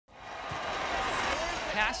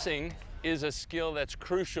Passing is a skill that's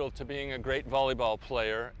crucial to being a great volleyball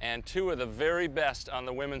player, and two of the very best on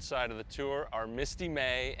the women's side of the tour are Misty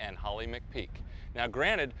May and Holly McPeak. Now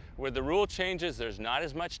granted, with the rule changes, there's not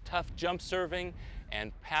as much tough jump serving,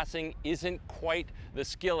 and passing isn't quite the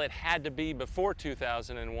skill it had to be before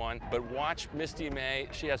 2001, but watch Misty May.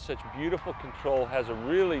 She has such beautiful control, has a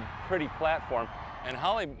really pretty platform, and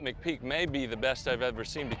Holly McPeak may be the best I've ever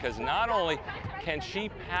seen, because not only can she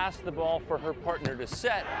pass the ball for her partner to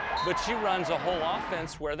set, but she runs a whole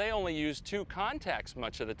offense where they only use 2 contacts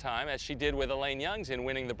much of the time, as she did with Elaine Youngs in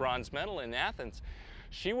winning the bronze medal in Athens.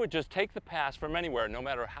 She would just take the pass from anywhere, no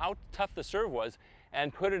matter how tough the serve was,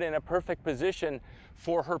 and put it in a perfect position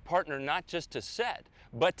for her partner not just to set,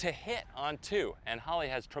 but to hit on 2. And Holly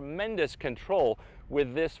has tremendous control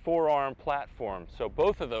with this forearm platform. So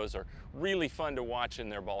both of those are really fun to watch in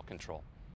their ball control.